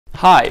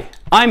Hi,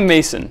 I'm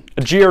Mason,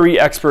 a GRE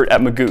expert at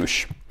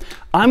Magoosh.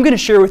 I'm going to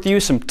share with you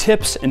some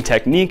tips and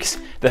techniques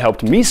that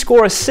helped me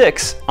score a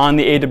 6 on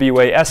the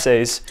AWA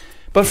essays.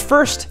 But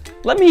first,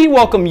 let me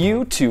welcome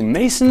you to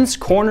Mason's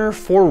Corner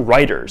for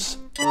Writers.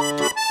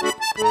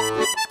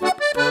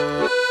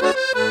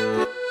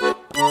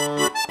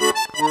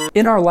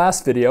 In our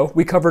last video,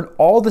 we covered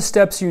all the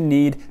steps you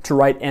need to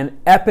write an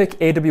epic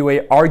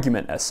AWA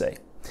argument essay.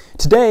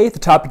 Today, the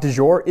topic du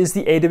jour is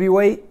the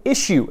AWA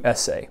Issue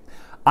Essay.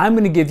 I'm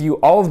going to give you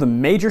all of the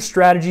major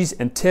strategies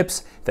and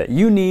tips that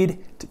you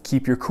need to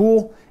keep your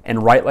cool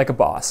and write like a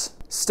boss.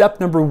 Step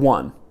number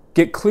 1,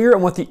 get clear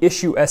on what the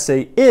issue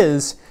essay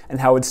is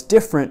and how it's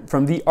different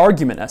from the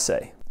argument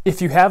essay.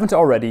 If you haven't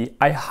already,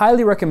 I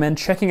highly recommend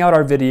checking out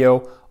our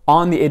video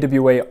on the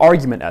AWA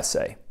argument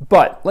essay.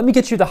 But let me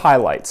get you the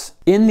highlights.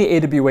 In the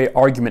AWA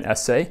argument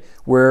essay,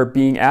 we're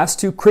being asked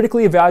to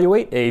critically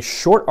evaluate a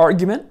short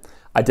argument,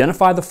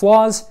 identify the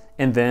flaws,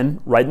 and then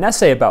write an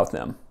essay about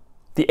them.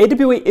 The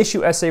AWA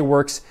issue essay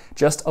works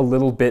just a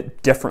little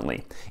bit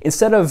differently.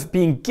 Instead of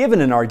being given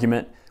an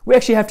argument, we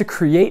actually have to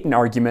create an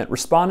argument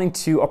responding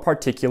to a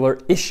particular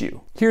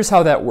issue. Here's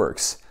how that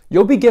works.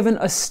 You'll be given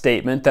a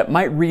statement that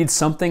might read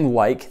something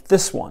like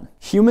this one.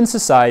 Human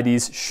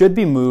societies should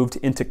be moved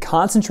into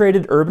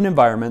concentrated urban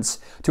environments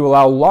to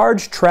allow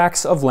large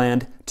tracts of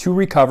land to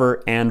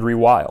recover and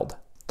rewild.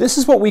 This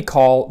is what we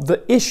call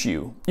the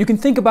issue. You can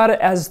think about it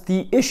as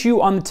the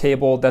issue on the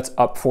table that's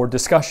up for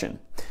discussion.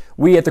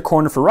 We at the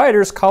Corner for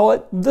Writers call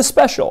it the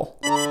special.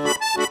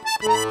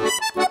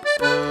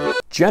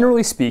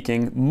 Generally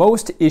speaking,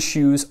 most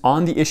issues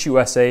on the issue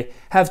essay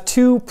have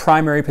two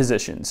primary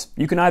positions.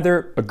 You can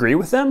either agree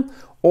with them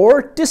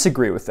or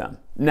disagree with them.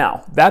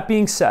 Now, that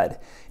being said,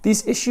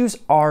 these issues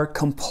are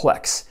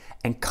complex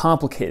and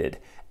complicated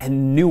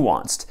and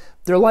nuanced.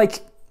 They're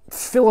like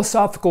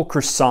philosophical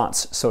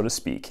croissants, so to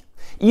speak.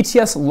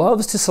 ETS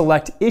loves to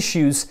select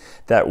issues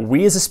that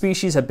we as a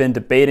species have been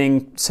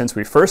debating since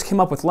we first came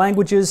up with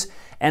languages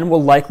and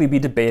will likely be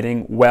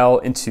debating well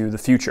into the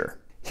future.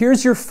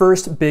 Here's your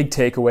first big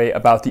takeaway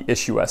about the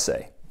issue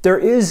essay. There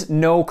is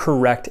no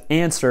correct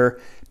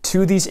answer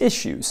to these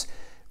issues.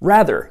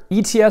 Rather,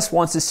 ETS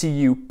wants to see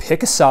you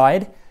pick a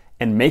side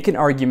and make an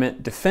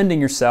argument defending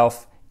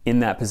yourself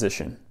in that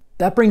position.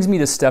 That brings me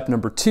to step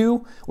number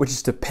 2, which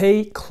is to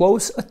pay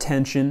close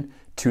attention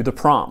to the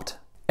prompt.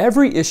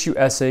 Every issue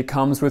essay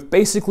comes with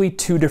basically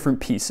two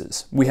different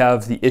pieces. We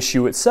have the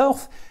issue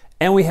itself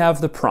and we have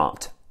the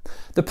prompt.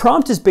 The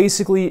prompt is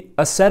basically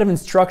a set of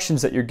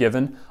instructions that you're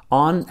given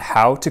on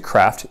how to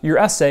craft your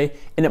essay,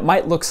 and it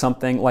might look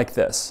something like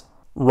this.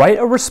 Write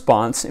a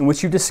response in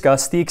which you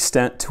discuss the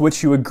extent to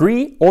which you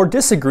agree or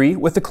disagree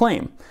with the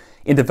claim.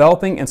 In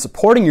developing and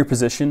supporting your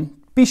position,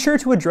 be sure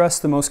to address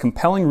the most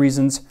compelling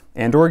reasons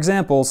and/or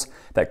examples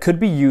that could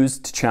be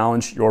used to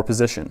challenge your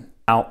position.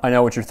 Now, I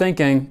know what you're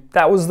thinking,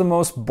 that was the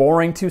most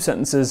boring 2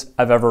 sentences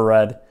I've ever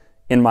read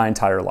in my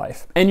entire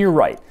life. And you're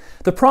right,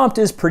 the prompt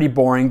is pretty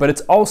boring, but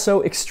it's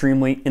also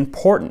extremely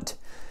important.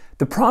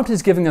 The prompt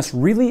is giving us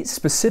really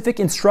specific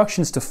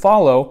instructions to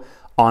follow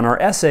on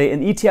our essay,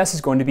 and ETS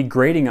is going to be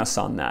grading us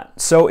on that.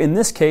 So in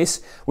this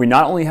case, we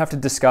not only have to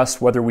discuss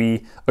whether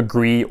we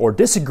agree or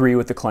disagree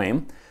with the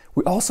claim,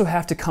 we also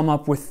have to come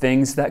up with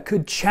things that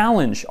could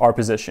challenge our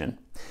position.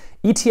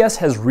 ETS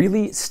has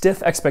really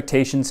stiff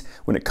expectations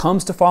when it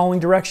comes to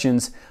following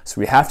directions, so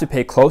we have to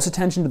pay close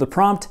attention to the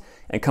prompt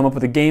and come up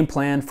with a game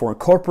plan for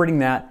incorporating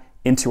that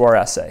into our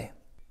essay.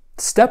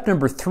 Step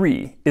number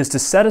 3 is to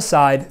set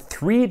aside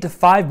 3 to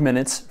 5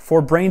 minutes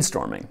for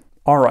brainstorming.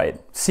 All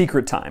right,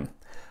 secret time.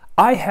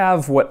 I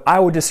have what I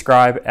would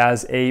describe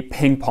as a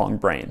ping pong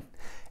brain.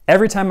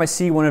 Every time I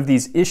see one of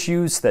these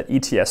issues that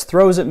ETS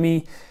throws at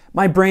me,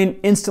 my brain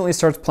instantly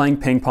starts playing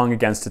ping pong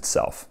against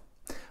itself.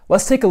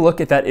 Let's take a look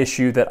at that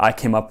issue that I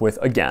came up with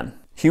again.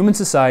 Human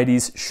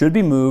societies should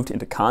be moved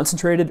into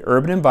concentrated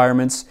urban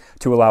environments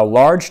to allow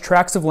large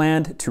tracts of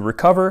land to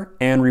recover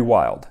and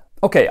rewild.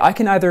 Okay, I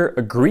can either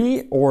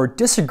agree or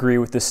disagree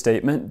with this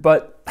statement,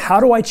 but how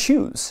do I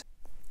choose?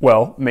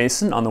 Well,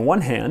 Mason, on the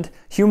one hand,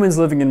 humans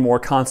living in more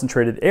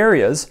concentrated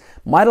areas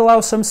might allow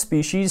some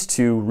species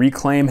to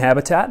reclaim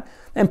habitat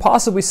and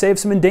possibly save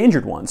some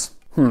endangered ones.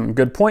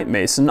 Good point,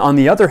 Mason. On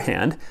the other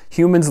hand,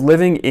 humans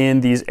living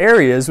in these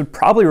areas would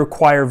probably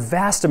require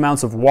vast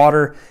amounts of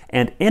water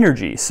and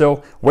energy.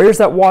 So where's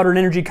that water and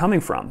energy coming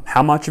from?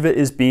 How much of it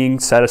is being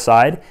set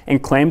aside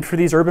and claimed for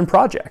these urban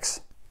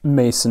projects?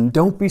 Mason,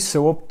 don't be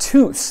so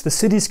obtuse. The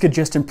cities could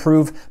just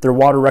improve their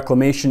water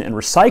reclamation and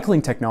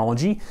recycling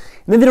technology,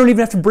 and then they don't even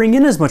have to bring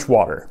in as much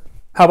water.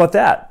 How about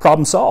that?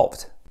 Problem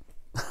solved.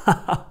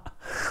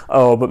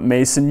 Oh, but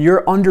Mason,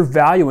 you're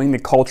undervaluing the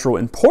cultural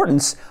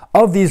importance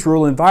of these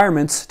rural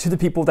environments to the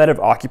people that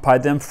have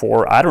occupied them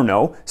for, I don't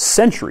know,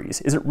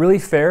 centuries. Is it really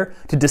fair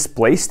to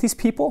displace these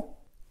people?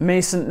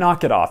 Mason,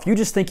 knock it off. You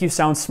just think you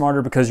sound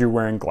smarter because you're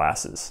wearing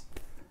glasses.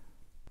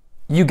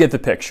 You get the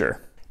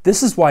picture.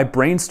 This is why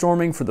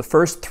brainstorming for the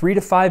first 3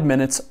 to 5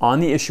 minutes on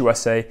the issue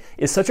essay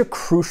is such a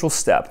crucial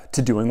step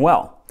to doing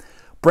well.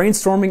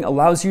 Brainstorming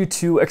allows you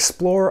to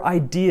explore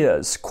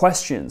ideas,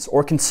 questions,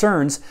 or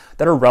concerns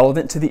that are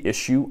relevant to the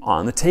issue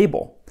on the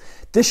table.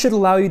 This should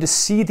allow you to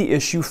see the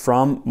issue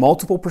from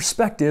multiple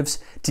perspectives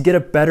to get a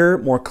better,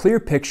 more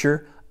clear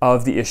picture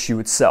of the issue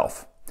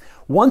itself.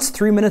 Once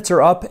 3 minutes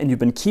are up and you've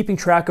been keeping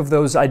track of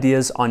those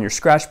ideas on your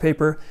scratch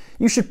paper,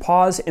 you should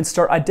pause and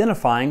start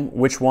identifying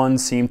which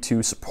ones seem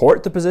to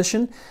support the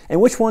position and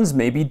which ones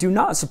maybe do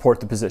not support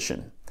the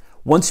position.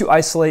 Once you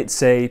isolate,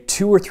 say,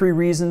 2 or 3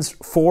 reasons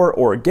for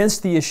or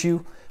against the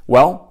issue,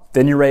 well,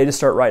 then you're ready to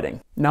start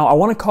writing. Now, I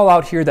want to call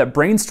out here that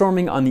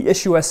brainstorming on the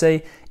issue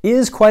essay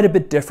is quite a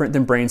bit different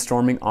than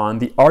brainstorming on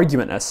the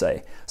argument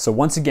essay. So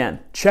once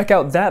again, check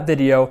out that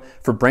video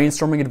for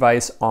brainstorming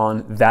advice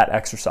on that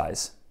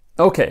exercise.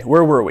 Okay,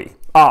 where were we?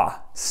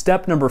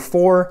 Step number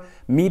 4,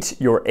 meet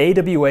your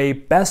AWA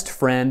best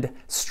friend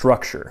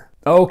structure.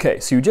 Okay,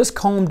 so you just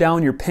calmed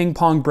down your ping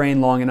pong brain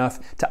long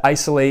enough to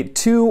isolate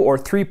 2 or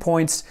 3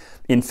 points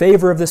in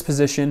favor of this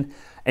position,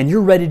 and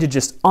you're ready to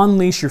just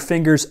unleash your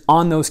fingers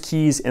on those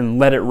keys and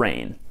let it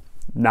rain.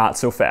 Not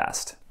so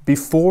fast.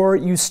 Before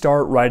you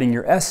start writing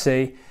your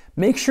essay,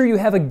 make sure you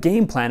have a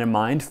game plan in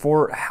mind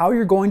for how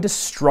you're going to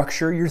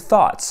structure your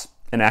thoughts.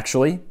 And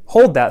actually,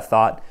 hold that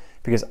thought,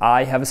 because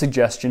I have a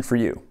suggestion for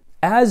you.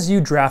 As you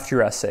draft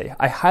your essay,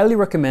 I highly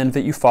recommend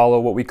that you follow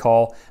what we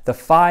call the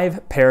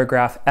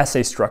 5-paragraph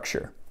essay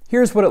structure.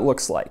 Here's what it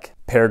looks like.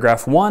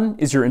 Paragraph 1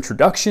 is your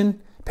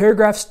introduction.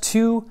 Paragraphs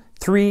 2,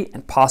 3,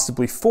 and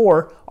possibly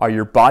 4 are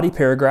your body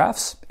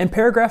paragraphs, and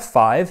paragraph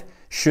 5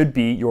 should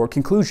be your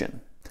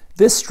conclusion.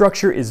 This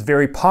structure is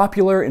very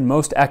popular in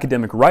most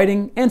academic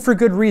writing, and for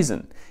good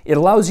reason. It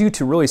allows you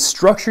to really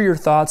structure your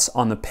thoughts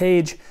on the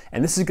page,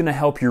 and this is going to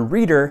help your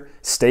reader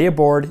stay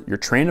aboard your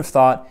train of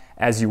thought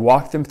as you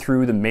walk them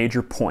through the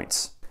major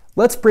points.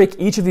 Let's break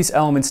each of these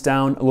elements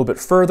down a little bit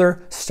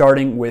further,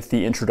 starting with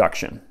the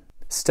introduction.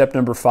 Step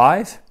number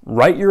 5,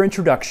 write your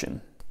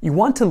introduction. You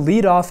want to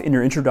lead off in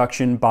your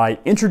introduction by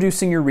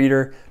introducing your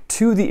reader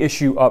to the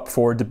issue up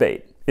for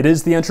debate. It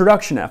is the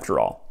introduction after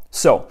all.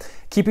 So,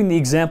 keeping the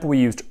example we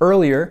used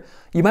earlier,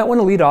 you might want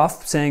to lead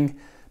off saying,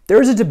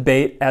 there is a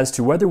debate as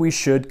to whether we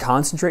should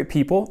concentrate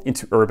people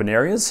into urban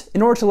areas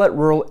in order to let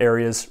rural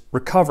areas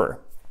recover.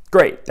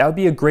 Great, that would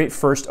be a great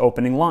first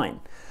opening line.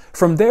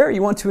 From there,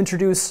 you want to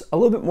introduce a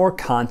little bit more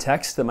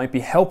context that might be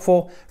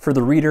helpful for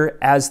the reader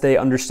as they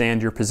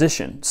understand your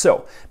position.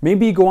 So,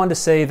 maybe you go on to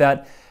say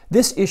that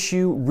this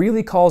issue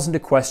really calls into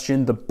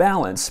question the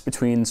balance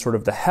between sort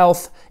of the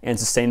health and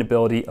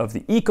sustainability of the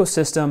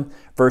ecosystem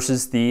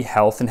versus the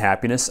health and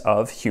happiness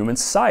of human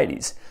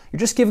societies. You're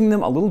just giving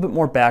them a little bit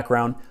more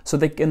background so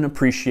they can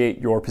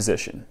appreciate your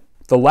position.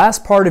 The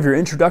last part of your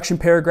introduction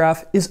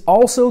paragraph is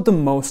also the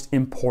most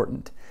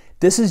important.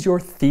 This is your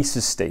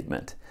thesis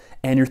statement.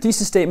 And your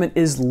thesis statement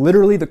is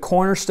literally the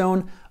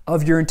cornerstone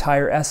of your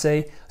entire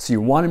essay, so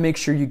you want to make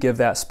sure you give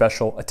that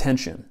special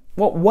attention.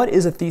 Well, what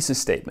is a thesis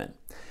statement?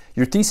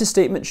 Your thesis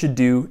statement should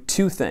do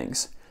 2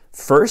 things.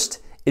 First,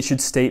 it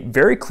should state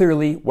very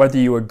clearly whether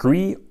you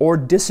agree or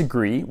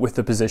disagree with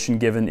the position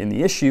given in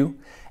the issue,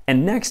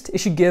 and next, it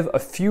should give a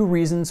few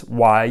reasons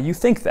why you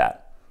think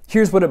that.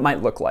 Here's what it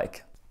might look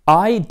like.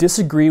 I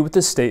disagree with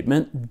this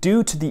statement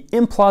due to the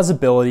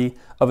implausibility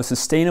of a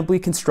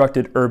sustainably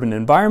constructed urban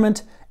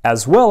environment,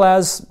 as well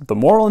as the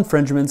moral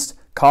infringements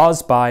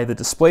caused by the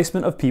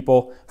displacement of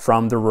people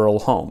from their rural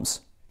homes.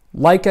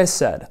 Like I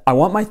said, I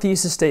want my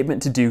thesis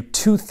statement to do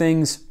 2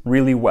 things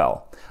really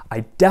well.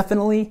 I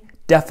definitely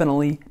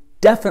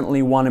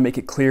want to make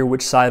it clear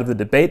which side of the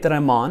debate that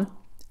I'm on.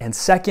 And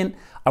second,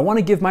 I want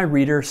to give my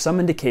reader some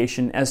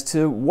indication as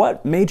to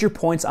what major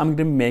points I'm going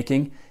to be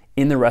making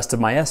in the rest of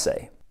my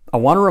essay. I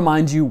want to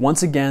remind you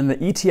once again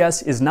that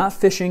ETS is not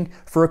fishing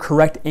for a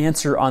correct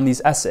answer on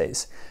these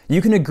essays.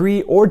 You can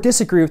agree or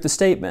disagree with the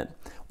statement.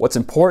 What's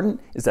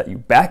important is that you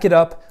back it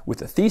up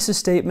with a thesis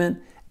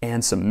statement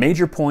and some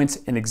major points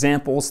and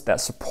examples that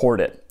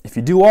support it. If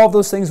you do all of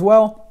those things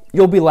well,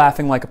 you'll be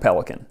laughing like a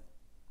pelican.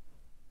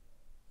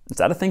 Is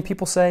that a thing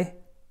people say?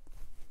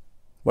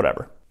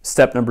 Whatever.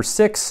 Step number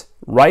 6,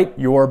 write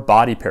your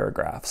body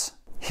paragraphs.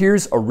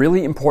 Here's a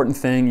really important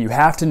thing you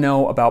have to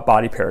know about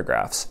body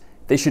paragraphs.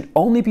 They should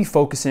only be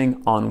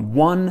focusing on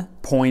 1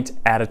 point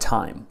at a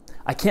time.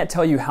 I can't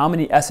tell you how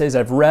many essays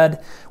I've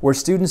read where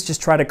students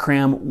just try to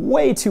cram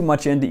way too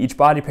much into each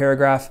body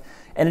paragraph,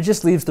 and it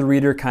just leaves the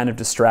reader kind of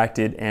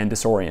distracted and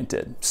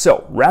disoriented.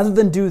 So rather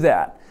than do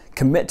that,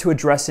 commit to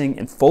addressing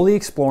and fully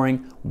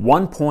exploring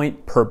 1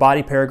 point per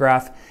body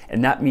paragraph,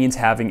 and that means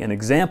having an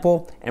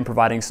example and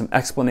providing some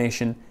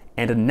explanation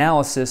and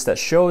analysis that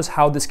shows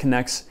how this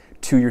connects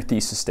to your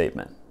thesis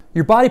statement.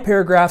 Your body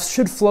paragraphs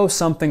should flow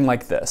something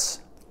like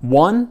this.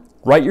 1,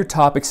 write your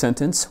topic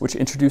sentence, which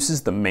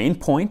introduces the main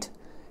point.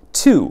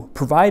 2,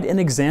 provide an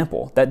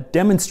example that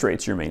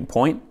demonstrates your main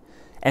point.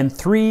 And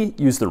 3,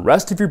 use the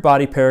rest of your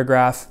body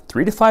paragraph,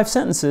 3 to 5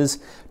 sentences,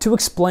 to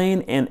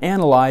explain and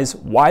analyze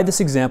why this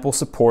example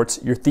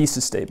supports your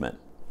thesis statement.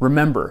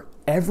 Remember,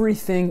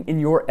 everything in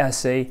your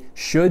essay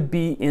should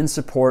be in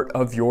support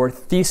of your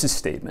thesis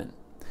statement.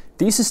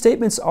 Thesis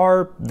statements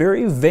are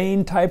very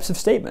vain types of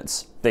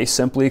statements. They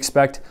simply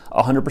expect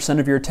 100%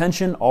 of your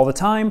attention all the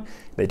time.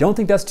 They don't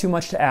think that's too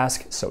much to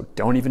ask, so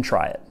don't even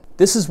try it.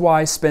 This is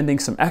why spending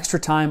some extra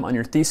time on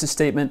your thesis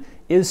statement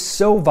is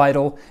so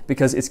vital,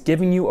 because it's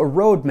giving you a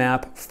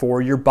roadmap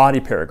for your body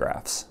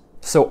paragraphs.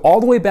 So all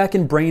the way back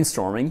in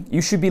brainstorming,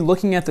 you should be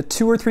looking at the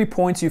 2 or 3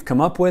 points you've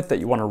come up with that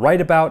you want to write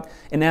about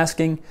and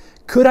asking,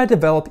 could I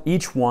develop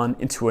each one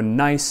into a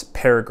nice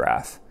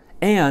paragraph?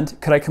 And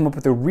could I come up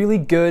with a really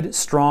good,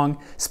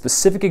 strong,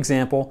 specific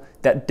example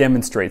that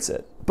demonstrates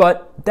it?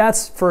 But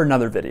that's for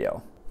another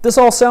video. This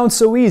all sounds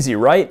so easy,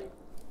 right?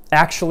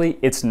 Actually,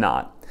 it's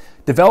not.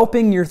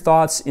 Developing your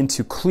thoughts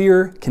into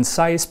clear,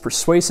 concise,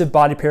 persuasive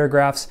body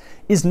paragraphs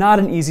is not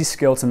an easy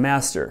skill to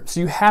master,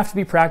 so you have to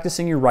be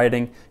practicing your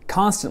writing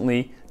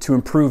constantly to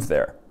improve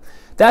there.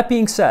 That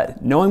being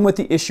said, knowing what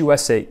the issue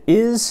essay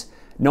is,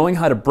 knowing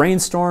how to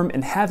brainstorm,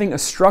 and having a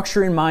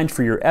structure in mind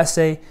for your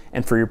essay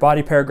and for your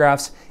body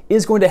paragraphs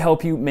is going to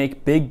help you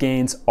make big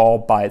gains all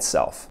by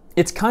itself.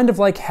 It's kind of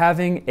like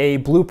having a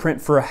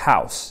blueprint for a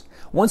house.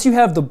 Once you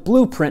have the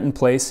blueprint in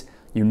place,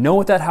 you know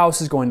what that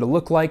house is going to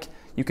look like,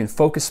 you can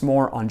focus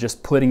more on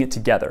just putting it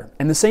together.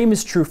 And the same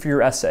is true for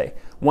your essay.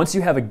 Once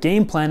you have a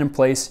game plan in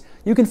place,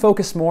 you can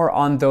focus more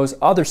on those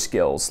other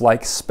skills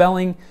like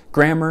spelling,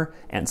 grammar,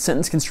 and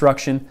sentence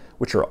construction,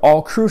 which are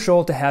all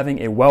crucial to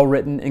having a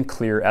well-written and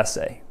clear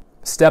essay.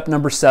 Step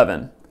number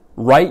 7,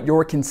 write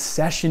your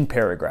concession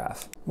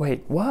paragraph.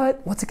 Wait,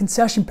 what? What's a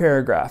concession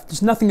paragraph?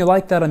 There's nothing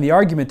like that on the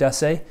argument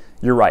essay.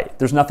 You're right,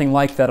 there's nothing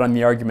like that on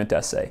the argument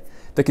essay.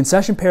 The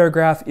concession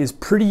paragraph is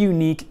pretty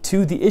unique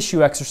to the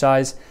issue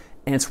exercise,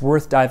 and it's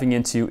worth diving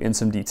into in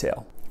some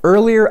detail.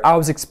 Earlier, I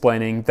was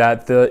explaining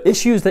that the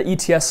issues that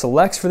ETS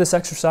selects for this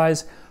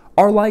exercise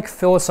are like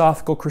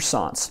philosophical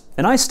croissants,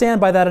 and I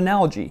stand by that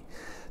analogy.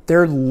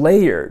 They're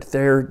layered,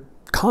 they're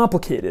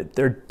complicated,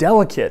 they're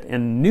delicate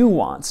and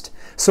nuanced.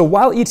 So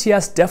while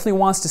ETS definitely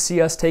wants to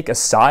see us take a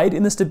side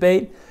in this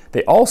debate,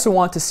 they also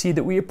want to see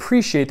that we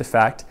appreciate the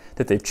fact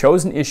that they've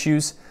chosen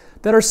issues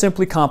that are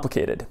simply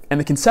complicated, and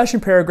the concession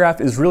paragraph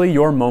is really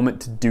your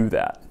moment to do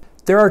that.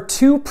 There are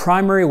 2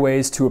 primary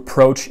ways to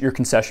approach your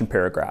concession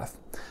paragraph.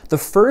 The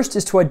first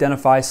is to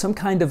identify some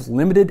kind of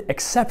limited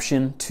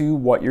exception to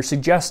what you're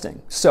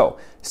suggesting. So,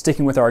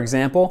 sticking with our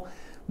example,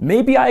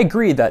 maybe I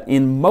agree that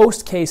in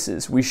most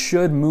cases we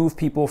should move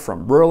people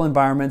from rural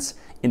environments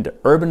into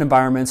urban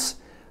environments.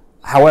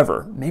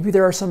 However, maybe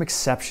there are some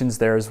exceptions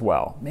there as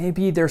well.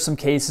 Maybe there are some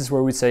cases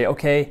where we say,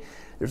 okay,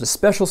 there's a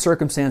special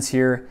circumstance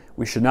here,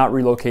 we should not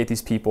relocate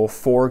these people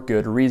for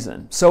good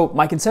reason. So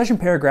my concession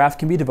paragraph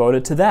can be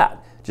devoted to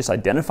that, just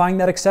identifying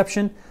that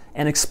exception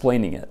and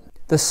explaining it.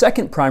 The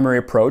second primary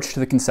approach to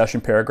the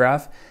concession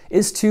paragraph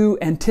is to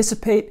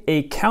anticipate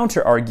a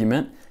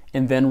counter-argument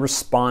and then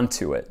respond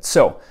to it.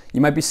 So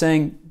you might be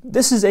saying,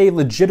 this is a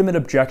legitimate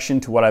objection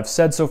to what I've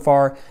said so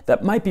far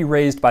that might be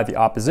raised by the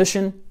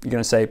opposition. You're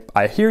going to say,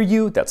 I hear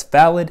you, that's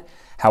valid.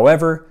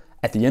 However,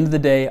 at the end of the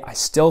day, I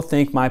still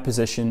think my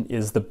position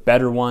is the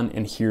better one,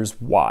 and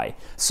here's why.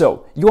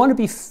 So you want to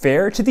be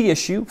fair to the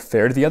issue,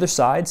 fair to the other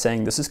side,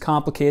 saying this is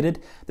complicated,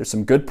 there's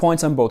some good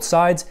points on both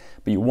sides,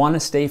 but you want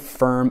to stay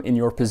firm in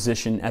your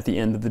position at the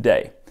end of the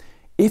day.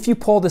 If you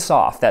pull this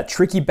off, that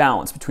tricky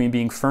balance between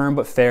being firm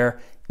but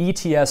fair,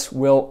 ETS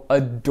will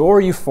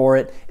adore you for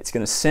it. It's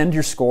going to send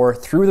your score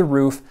through the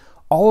roof.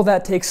 All of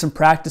that takes some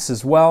practice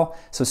as well,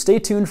 so stay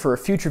tuned for a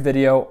future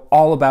video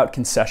all about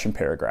concession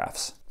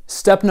paragraphs.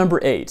 Step number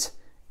 8,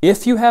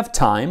 if you have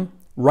time,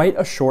 write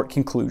a short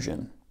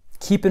conclusion.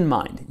 Keep in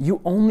mind,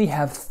 you only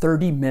have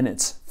 30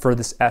 minutes for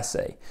this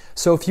essay.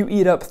 So if you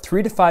eat up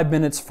 3 to 5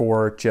 minutes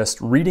for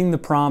just reading the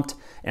prompt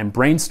and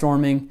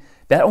brainstorming,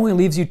 that only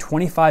leaves you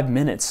 25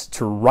 minutes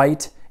to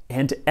write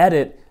and to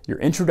edit your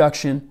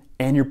introduction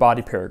and your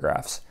body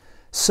paragraphs.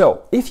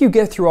 So if you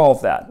get through all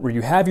of that, where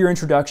you have your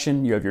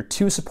introduction, you have your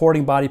 2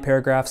 supporting body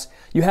paragraphs,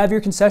 you have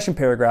your concession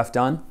paragraph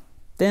done,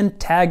 then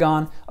tag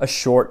on a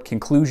short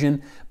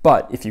conclusion.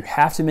 But if you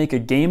have to make a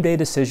game day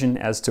decision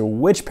as to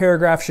which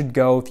paragraph should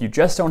go, if you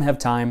just don't have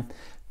time,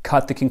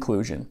 cut the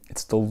conclusion.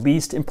 It's the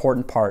least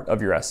important part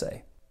of your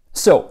essay.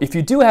 So if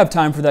you do have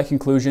time for that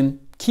conclusion,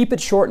 keep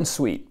it short and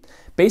sweet.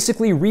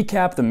 Basically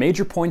recap the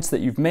major points that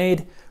you've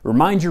made,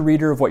 remind your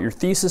reader of what your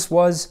thesis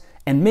was,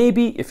 and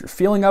maybe if you're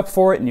feeling up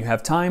for it and you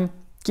have time,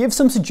 give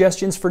some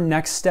suggestions for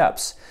next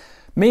steps.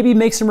 Maybe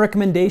make some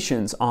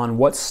recommendations on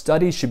what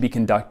studies should be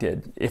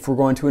conducted if we're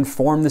going to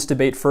inform this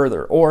debate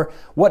further, or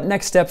what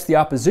next steps the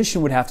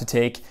opposition would have to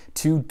take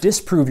to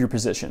disprove your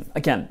position.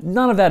 Again,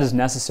 none of that is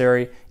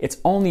necessary. It's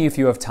only if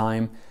you have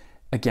time.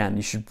 Again,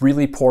 you should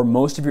really pour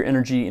most of your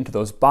energy into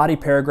those body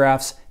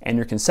paragraphs and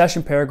your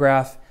concession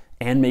paragraph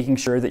and making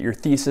sure that your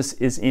thesis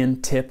is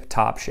in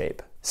tip-top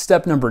shape.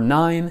 Step number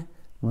 9,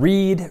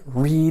 read,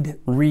 read,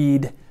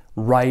 read,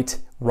 write,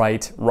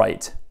 write,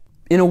 write.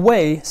 In a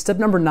way, step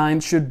number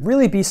 9 should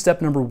really be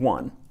step number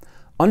 1.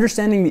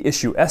 Understanding the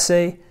issue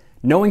essay,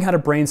 knowing how to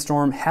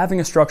brainstorm, having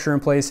a structure in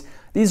place,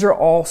 these are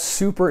all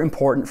super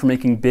important for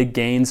making big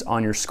gains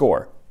on your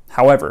score.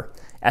 However,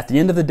 At the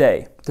end of the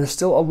day, there's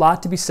still a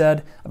lot to be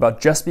said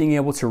about just being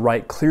able to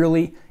write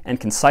clearly and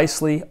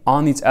concisely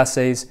on these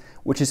essays,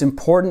 which is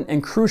important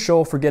and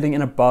crucial for getting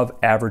an above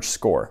average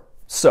score.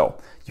 So,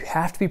 you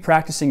have to be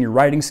practicing your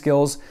writing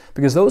skills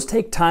because those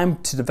take time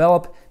to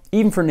develop,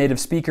 even for native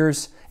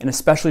speakers, and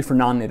especially for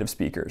non-native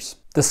speakers.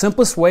 The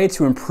simplest way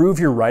to improve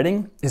your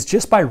writing is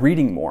just by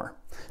reading more.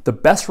 The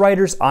best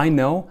writers I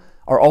know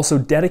are also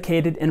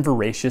dedicated and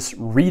voracious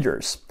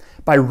readers.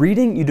 By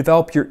reading, you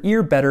develop your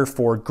ear better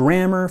for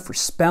grammar, for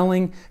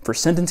spelling, for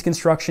sentence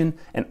construction,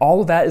 and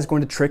all of that is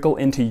going to trickle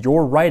into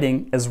your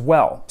writing as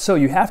well. So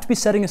you have to be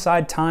setting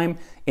aside time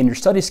in your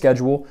study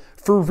schedule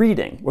for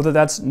reading, whether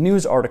that's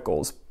news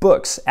articles,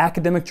 books,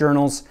 academic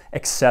journals,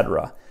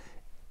 etc.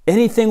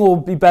 Anything will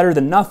be better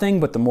than nothing,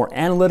 but the more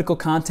analytical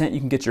content you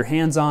can get your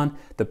hands on,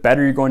 the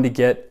better you're going to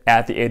get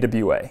at the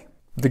AWA.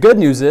 The good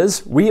news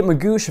is, we at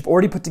Magoosh have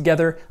already put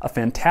together a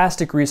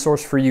fantastic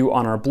resource for you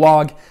on our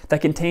blog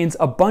that contains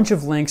a bunch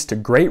of links to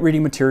great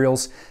reading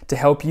materials to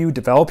help you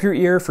develop your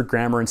ear for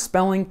grammar and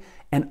spelling,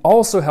 and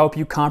also help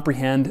you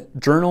comprehend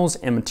journals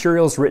and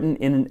materials written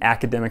in an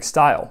academic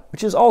style,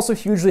 which is also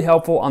hugely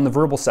helpful on the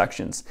verbal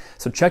sections.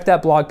 So check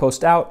that blog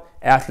post out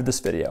after this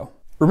video.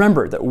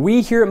 Remember that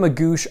we here at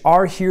Magoosh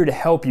are here to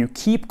help you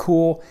keep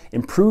cool,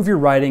 improve your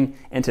writing,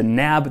 and to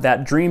nab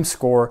that dream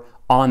score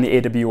on the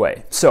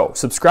AWA. So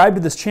subscribe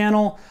to this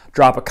channel,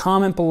 drop a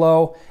comment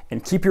below,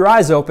 and keep your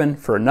eyes open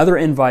for another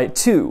invite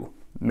to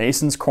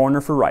Mason's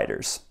Corner for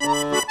Writers.